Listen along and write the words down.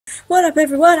What up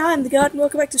everyone, I'm the Guard and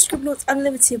welcome back to Scribblenauts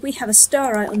Unlimited. We have a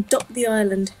starlight on Dock the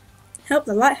Island. Help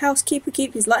the lighthouse keeper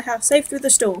keep his lighthouse safe through the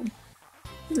storm.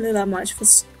 Doesn't look that much for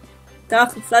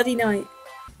dark and floody night.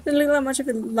 Doesn't look that much of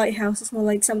a lighthouse, it's more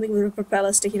like something with a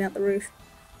propeller sticking out the roof.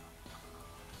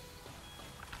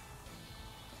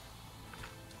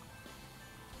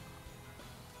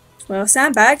 Well,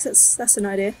 sandbags, that's an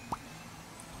idea.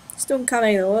 Storm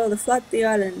coming, the oil, the flood the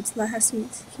island. Lighthouse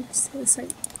needs to keep it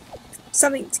safe.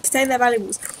 Something to contain their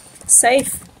valuables.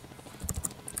 Safe.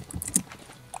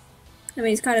 I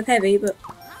mean, it's kind of heavy, but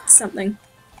it's something.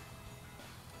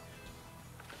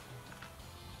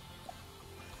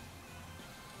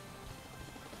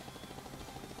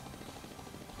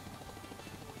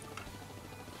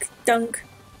 Dunk.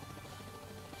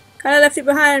 Kinda left it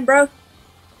behind, bro.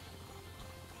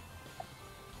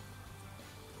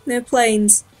 No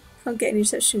planes. Can't get any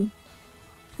reception.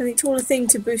 I think taller thing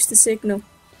to boost the signal.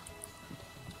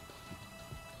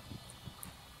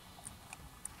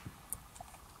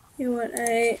 You want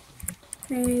a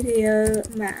radio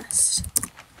mast.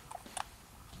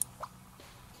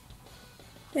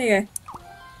 There you go.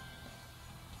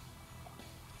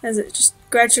 As it just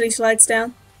gradually slides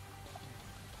down.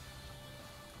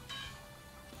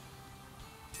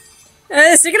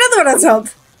 Stick another one on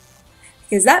top!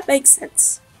 Because that makes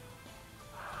sense.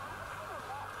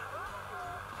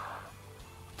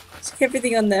 Stick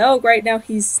everything on there. Oh great, now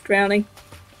he's drowning.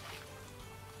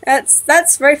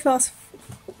 That's very fast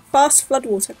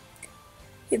floodwater.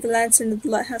 Get the lantern of the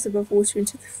lighthouse above water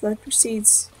until the flood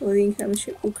proceeds, or the incoming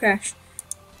ship will crash.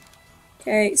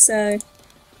 Okay, so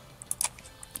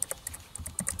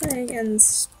big and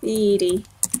speedy.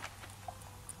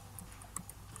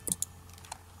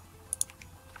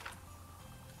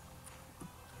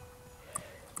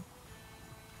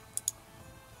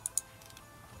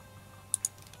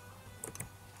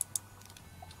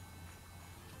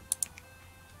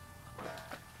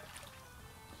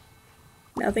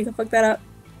 I think I fucked that up.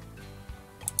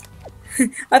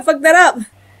 I fucked that up! What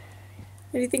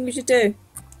do you think we should do?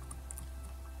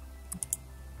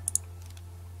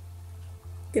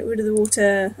 Get rid of the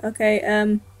water.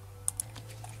 Okay,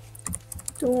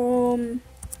 storm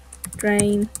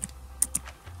drain.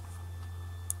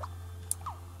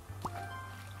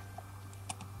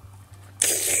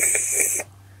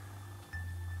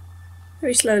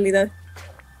 Very slowly though.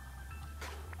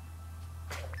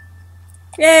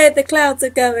 Yeah, the clouds are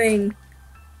going.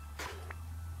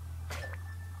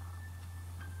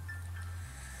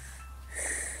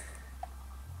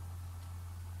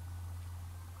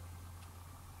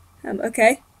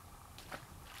 Okay.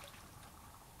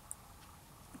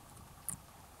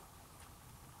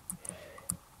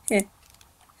 Here,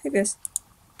 take this.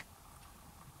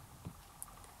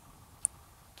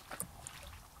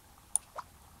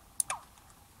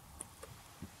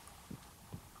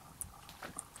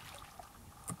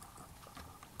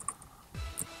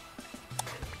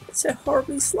 So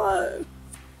horribly slow.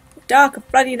 Dark, a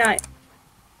bloody night.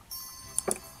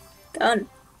 Done.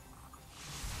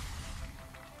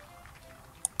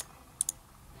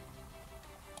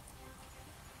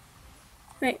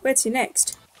 Right, where to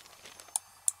next?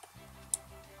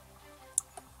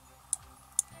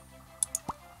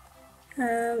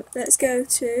 Let's go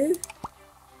to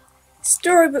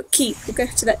Storybook Keep. We'll go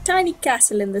to that tiny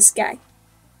castle in the sky.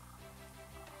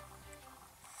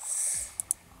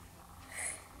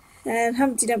 And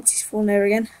Humpty Dumpty's fallen over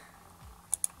again.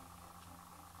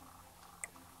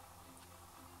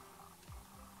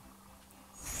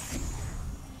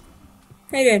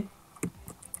 How you doing?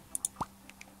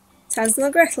 Hansel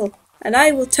and Gretel. And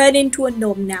I will turn into a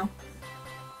gnome now.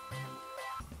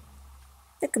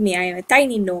 Look at me, I am a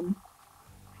tiny gnome.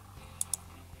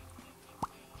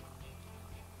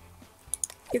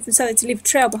 Give them something to leave a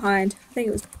trail behind. I think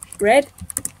it was bread.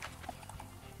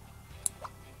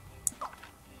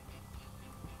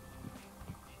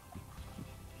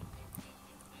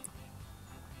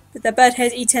 But the bird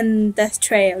has eaten the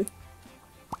trail.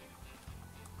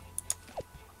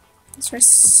 Let's try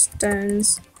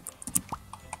stones.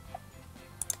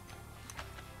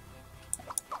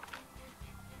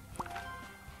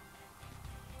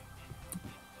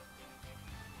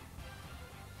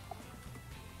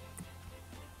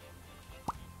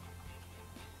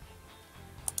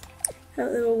 Help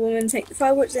the little woman take the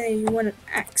firewood, then you want an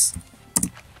axe.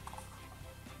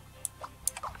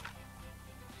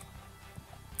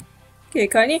 Okay,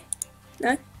 can't you?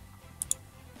 No?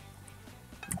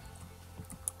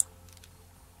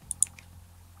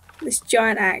 This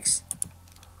giant axe.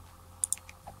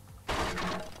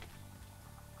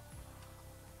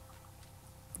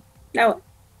 Now what?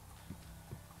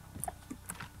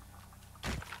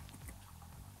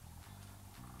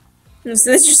 And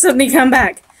so let's just suddenly come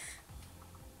back.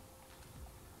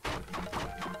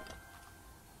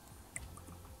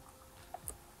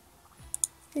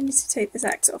 I need to take this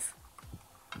axe off.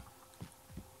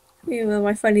 With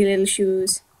my funny little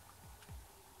shoes.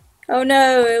 Oh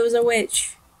no, it was a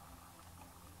witch.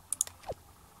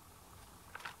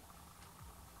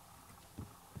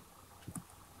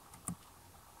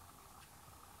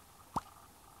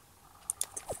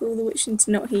 Fool the witch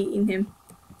into not eating him.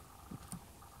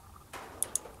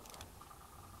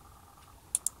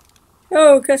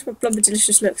 Oh, curse my blubber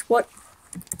delicious looks. What?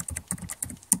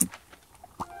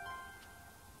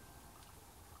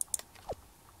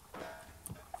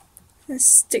 Let's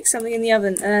stick something in the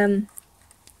oven.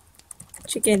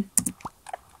 Chicken.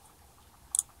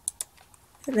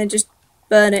 And then just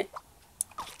burn it.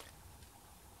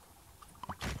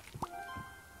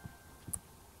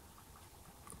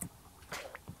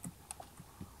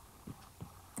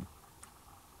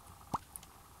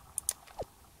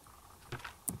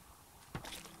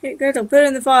 Gretel, put her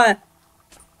in the fire.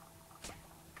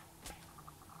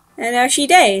 And now she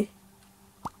dead.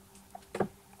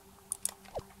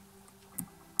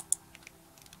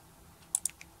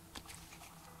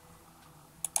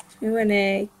 We want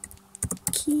a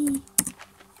key.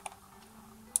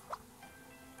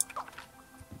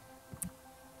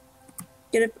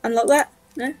 Get it? Unlock that?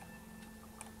 No?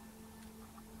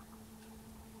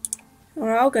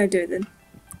 Alright, I'll go do it then.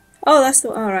 Oh, that's the.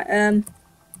 Alright,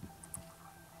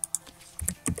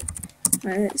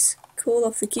 right, let's call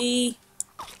off the key.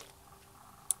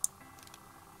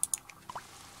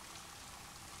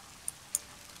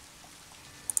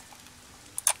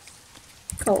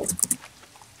 Cold.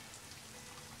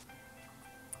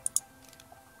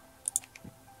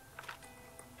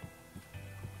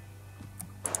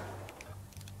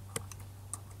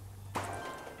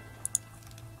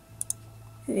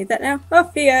 I need that now.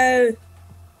 Off you go!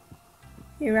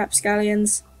 You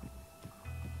rapscallions.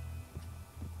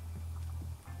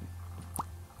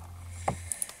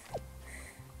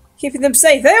 Keeping them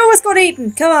safe. They almost got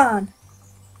eaten! Come on!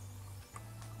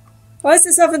 Why is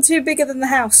this oven too bigger than the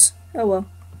house? Oh well.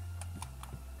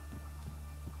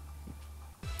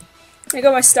 I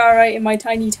got my starlight in my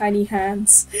tiny, tiny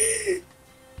hands.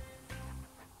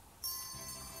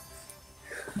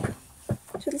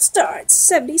 Little star, it's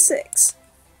 76.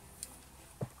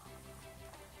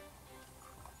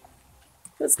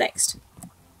 What's next?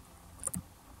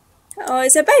 Oh,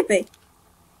 it's a baby.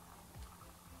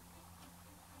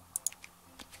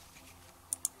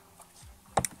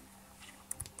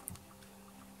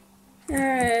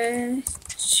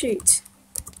 Shoot.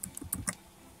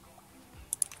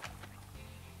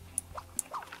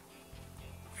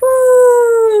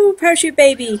 Woo! Parachute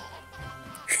baby.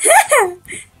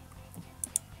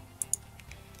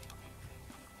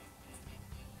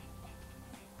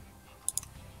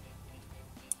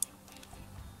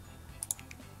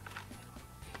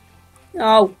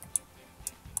 Oh.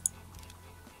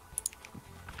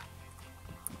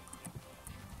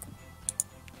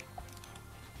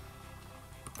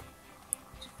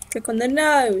 Click on the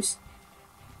nose.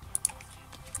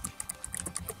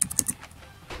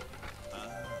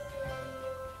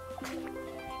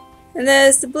 And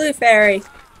there's the blue fairy.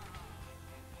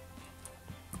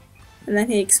 And then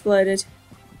he exploded.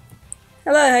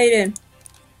 Hello, how you doing?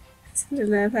 I don't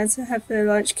know, plans to have for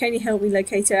lunch. Can you help me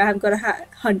locate it? I haven't got a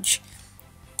hunch.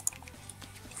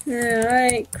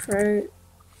 Alright, crow.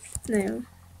 No.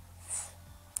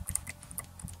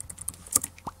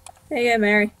 There you go,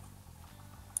 Mary.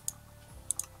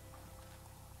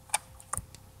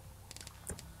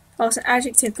 Oh, it's an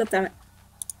adjective, goddammit.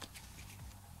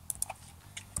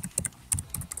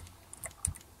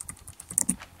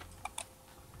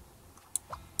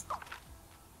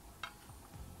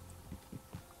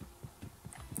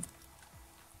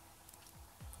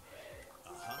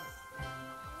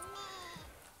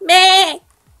 Meh!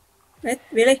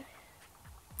 Really?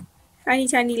 Tiny,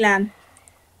 tiny lamb.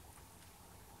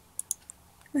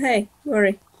 Oh, hey,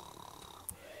 Mori.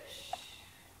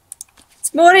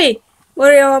 It's Mori!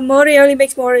 Mori only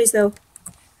makes Moris though.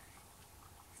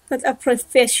 Not a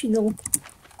professional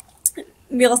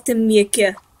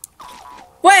multimaker.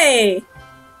 Way!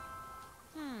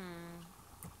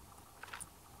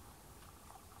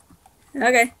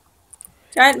 Okay.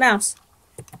 Giant mouse.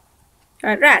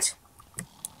 Giant rat.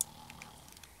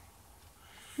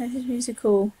 This is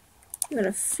musical. You got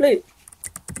a flute.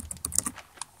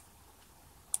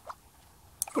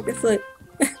 Take the flute.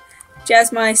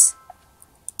 Jazz mice.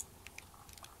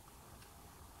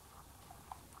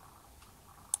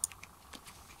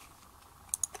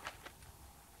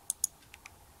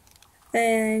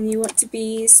 Then you want to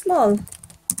be small.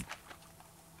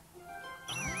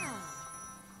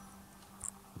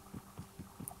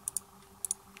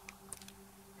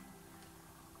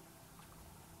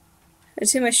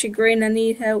 To my chagrin, I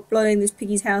need help blowing this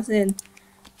piggy's house in.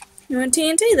 You want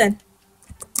TNT then?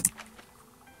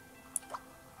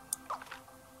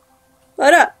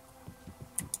 What up?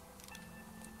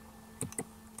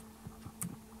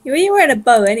 You're wearing a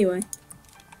bow anyway.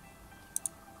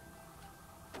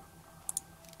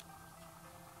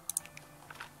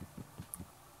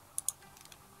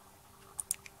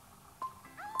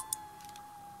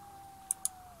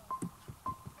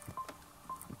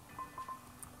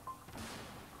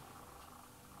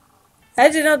 I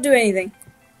did not do anything.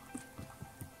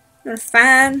 Not a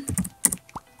fan.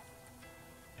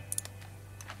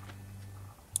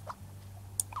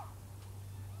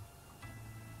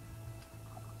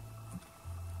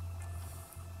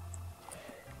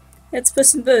 Let's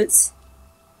Puss in Boots.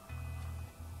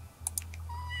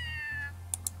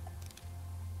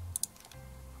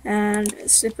 And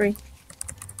it's slippery.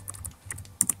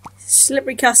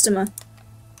 Slippery customer.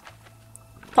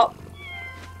 Pop.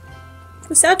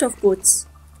 What's out of boots?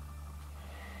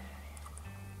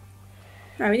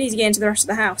 Right, we need to get into the rest of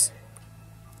the house.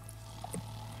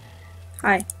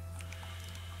 Hi.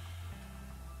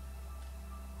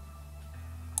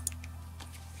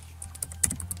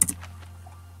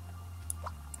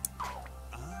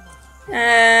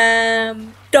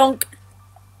 Donk.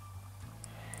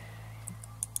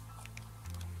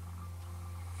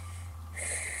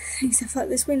 Except like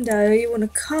this window, you want a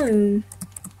cone.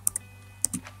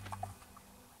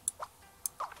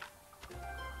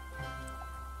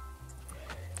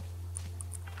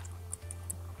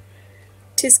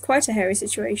 Tis quite a hairy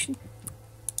situation.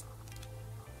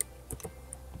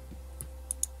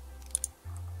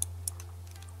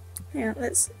 Yeah,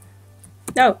 let's...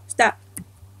 No, stop.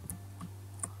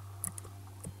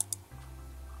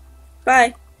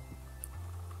 Bye.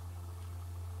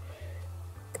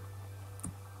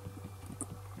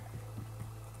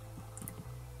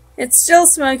 It's still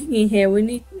smoking in here. We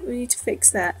need to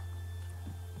fix that.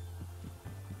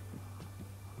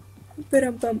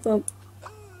 Bum.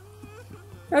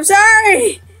 I'm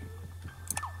sorry.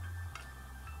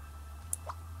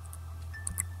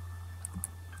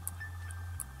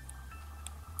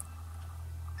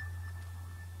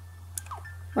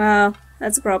 Wow,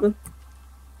 that's a problem.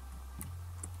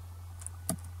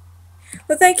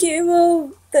 Well, thank you.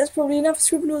 Well, that's probably enough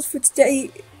Scribblenauts for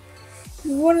today. If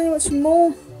you want to watch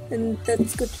more, then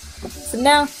that's good. For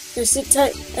now, just sit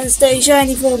tight and stay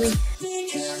shiny for me.